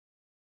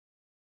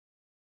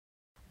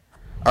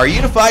Our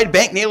Unified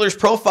Bank Nailers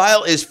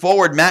profile is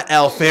forward Matt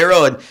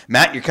Alfaro. And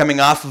Matt, you're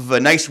coming off of a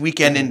nice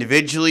weekend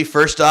individually.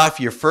 First off,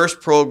 your first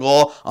pro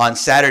goal on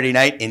Saturday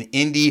night in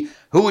Indy.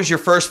 Who was your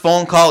first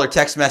phone call or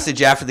text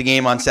message after the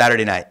game on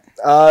Saturday night?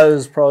 It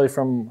was probably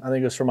from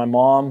my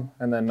mom,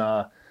 and then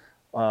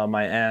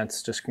my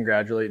aunts just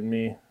congratulating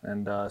me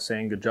and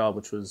saying good job,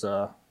 which was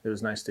it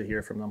was nice to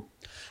hear from them.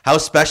 How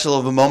special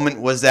of a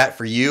moment was that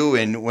for you?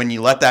 And when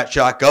you let that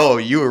shot go,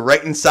 you were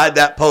right inside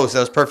that post.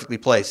 That was perfectly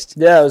placed.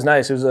 Yeah, it was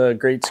nice. It was a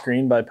great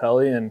screen by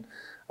Pelly,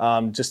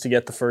 and just to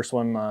get the first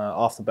one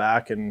off the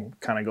back and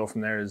kind of go from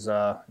there is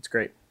it's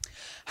great.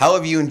 How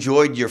have you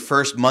enjoyed your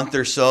first month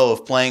or so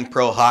of playing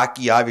pro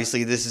hockey?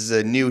 Obviously, this is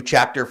a new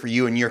chapter for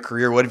you in your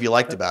career. What have you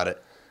liked about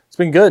it? It's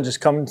been good.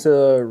 Just coming to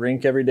the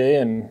rink every day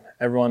and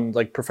everyone,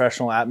 like,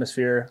 professional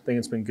atmosphere. I think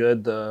it's been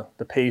good. The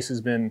pace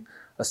has been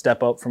a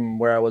step up from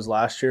where I was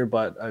last year,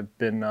 but I've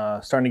been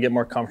starting to get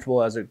more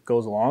comfortable as it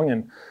goes along,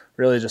 and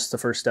really just the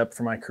first step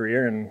for my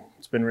career, and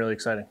it's been really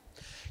exciting.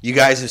 You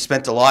guys have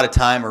spent a lot of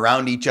time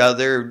around each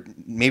other,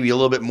 maybe a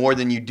little bit more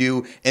than you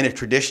do in a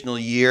traditional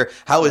year.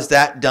 How is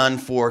that done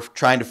for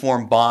trying to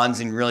form bonds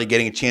and really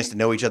getting a chance to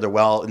know each other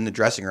well in the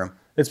dressing room?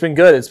 It's been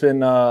good. It's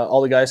been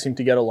all the guys seem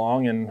to get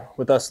along, and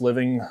with us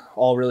living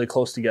all really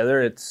close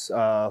together, it's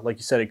like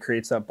you said, it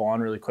creates that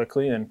bond really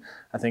quickly, and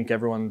I think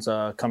everyone's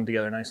come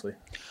together nicely.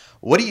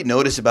 What do you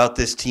notice about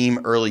this team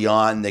early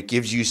on that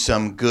gives you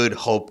some good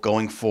hope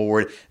going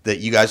forward that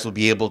you guys will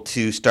be able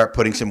to start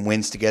putting some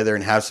wins together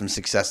and have some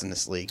success in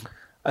this league?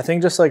 I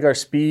think just like our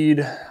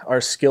speed,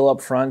 our skill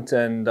up front,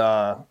 and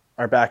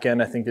our back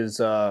end, I think, is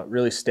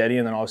really steady,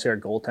 and then obviously our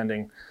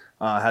goaltending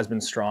has been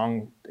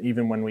strong.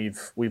 Even when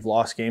we've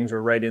lost games,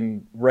 we're right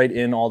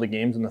in all the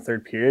games in the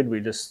third period.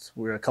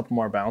 We're a couple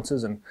more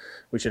bounces, and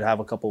we should have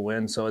a couple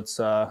wins. So it's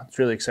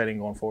really exciting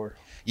going forward.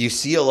 You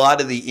see a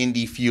lot of the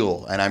Indy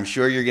fuel, and I'm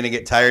sure you're going to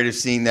get tired of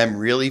seeing them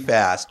really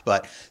fast.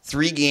 But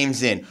 3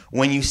 games in,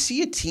 when you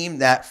see a team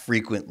that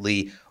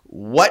frequently,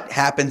 what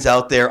happens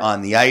out there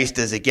on the ice?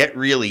 Does it get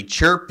really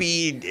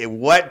chirpy?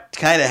 What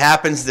kind of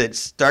happens that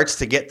starts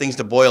to get things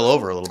to boil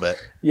over a little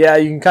bit? Yeah,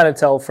 you can kind of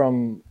tell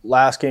from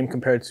last game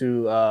compared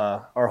to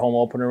our home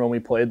opener when we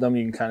played them.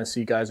 You can kind of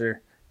see guys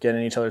are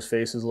getting in each other's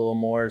faces a little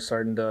more,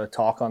 starting to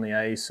talk on the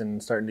ice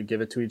and starting to give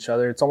it to each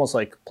other. It's almost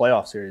like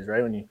playoff series,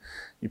 right, when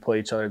you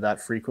play each other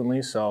that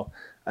frequently. So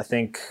I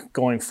think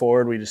going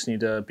forward, we just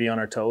need to be on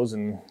our toes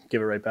and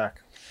give it right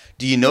back.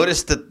 Do you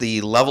notice that the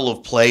level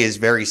of play is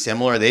very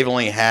similar? They've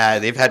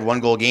had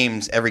 1-goal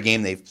games every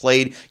game they've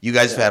played. You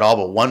guys have had all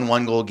but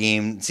one goal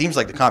game. It seems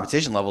like the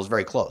competition level is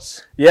very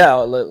close. Yeah,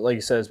 like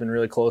you said, it's been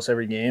really close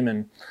every game,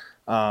 and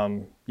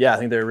I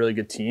think they're a really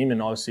good team,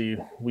 and obviously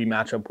we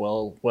match up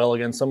well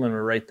against them, and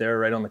we're right there,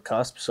 right on the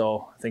cusp.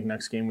 So I think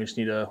next game we just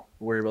need to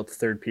worry about the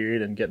third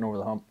period and getting over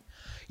the hump.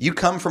 You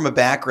come from a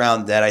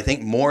background that I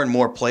think more and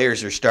more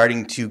players are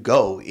starting to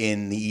go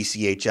in the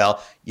ECHL.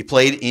 You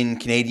played in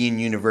Canadian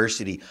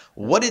University.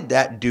 What did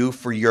that do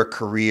for your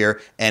career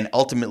and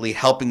ultimately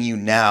helping you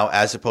now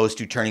as opposed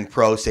to turning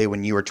pro, say,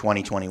 when you were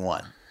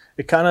 2021?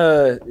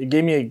 It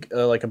gave me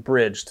a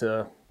bridge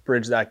to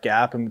bridge that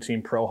gap in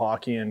between pro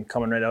hockey and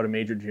coming right out of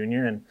major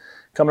junior. And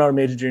coming out of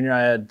major junior,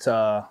 I had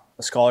a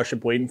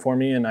scholarship waiting for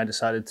me, and I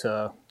decided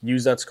to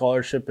use that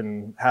scholarship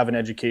and have an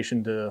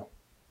education to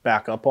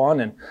back up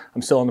on, and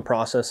I'm still in the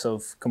process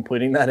of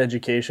completing that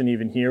education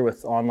even here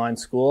with online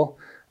school.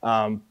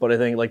 But I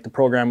think the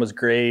program was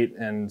great,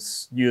 and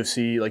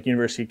UFC,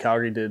 University of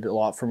Calgary, did a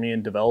lot for me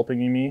in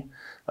developing me.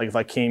 If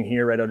I came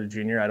here right out of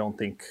junior, I don't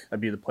think I'd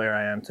be the player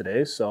I am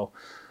today. So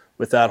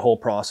with that whole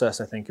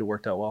process, I think it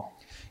worked out well.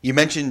 You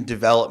mentioned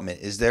development.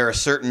 Is there a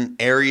certain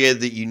area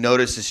that you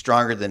notice is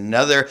stronger than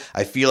another?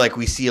 I feel like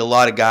we see a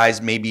lot of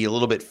guys maybe a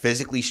little bit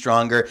physically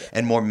stronger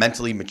and more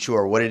mentally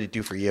mature. What did it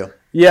do for you?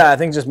 Yeah, I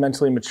think just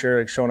mentally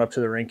mature, showing up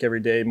to the rink every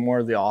day, more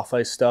of the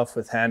off-ice stuff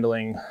with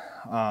handling,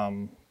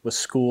 with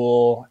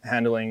school,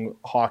 handling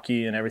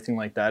hockey and everything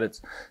like that.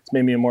 It's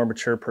made me a more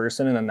mature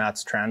person, and then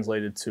that's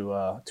translated to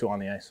on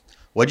the ice.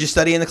 What did you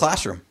study in the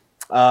classroom?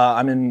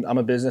 I'm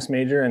a business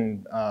major,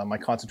 and my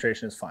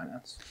concentration is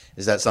finance.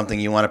 Is that something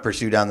you want to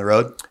pursue down the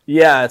road?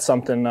 Yeah, it's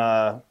something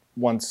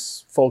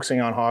once focusing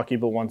on hockey,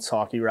 but once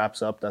hockey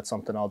wraps up, that's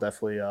something I'll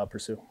definitely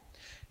pursue.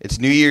 It's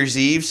New Year's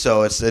Eve,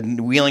 so it's a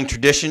Wheeling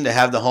tradition to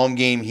have the home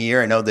game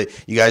here. I know that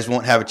you guys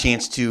won't have a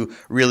chance to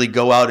really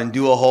go out and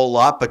do a whole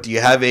lot, but do you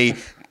have a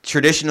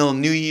traditional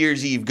New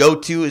Year's Eve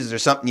go-to? Is there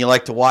something you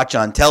like to watch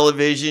on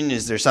television?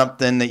 Is there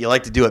something that you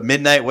like to do at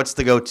midnight? What's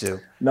the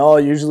go-to? No,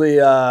 usually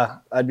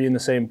I'd be in the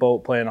same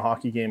boat playing a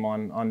hockey game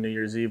on New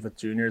Year's Eve with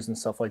juniors and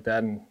stuff like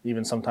that, and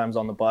even sometimes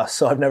on the bus.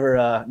 So I've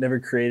never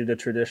created a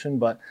tradition,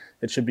 but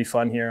it should be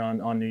fun here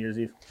on New Year's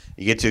Eve.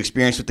 You get to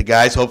experience with the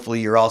guys. Hopefully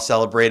you're all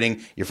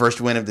celebrating your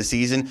first win of the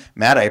season.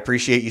 Matt, I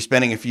appreciate you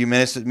spending a few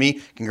minutes with me.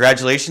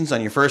 Congratulations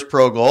on your first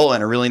pro goal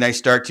and a really nice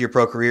start to your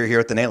pro career here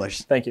at the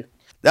Nailers. Thank you.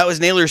 That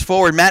was Nailers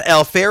forward Matt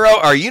Alfaro,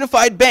 our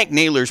Unified Bank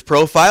Nailers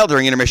profile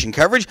during intermission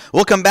coverage.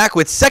 We'll come back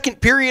with second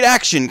period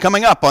action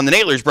coming up on the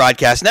Nailers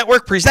Broadcast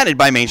Network, presented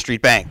by Main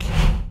Street Bank.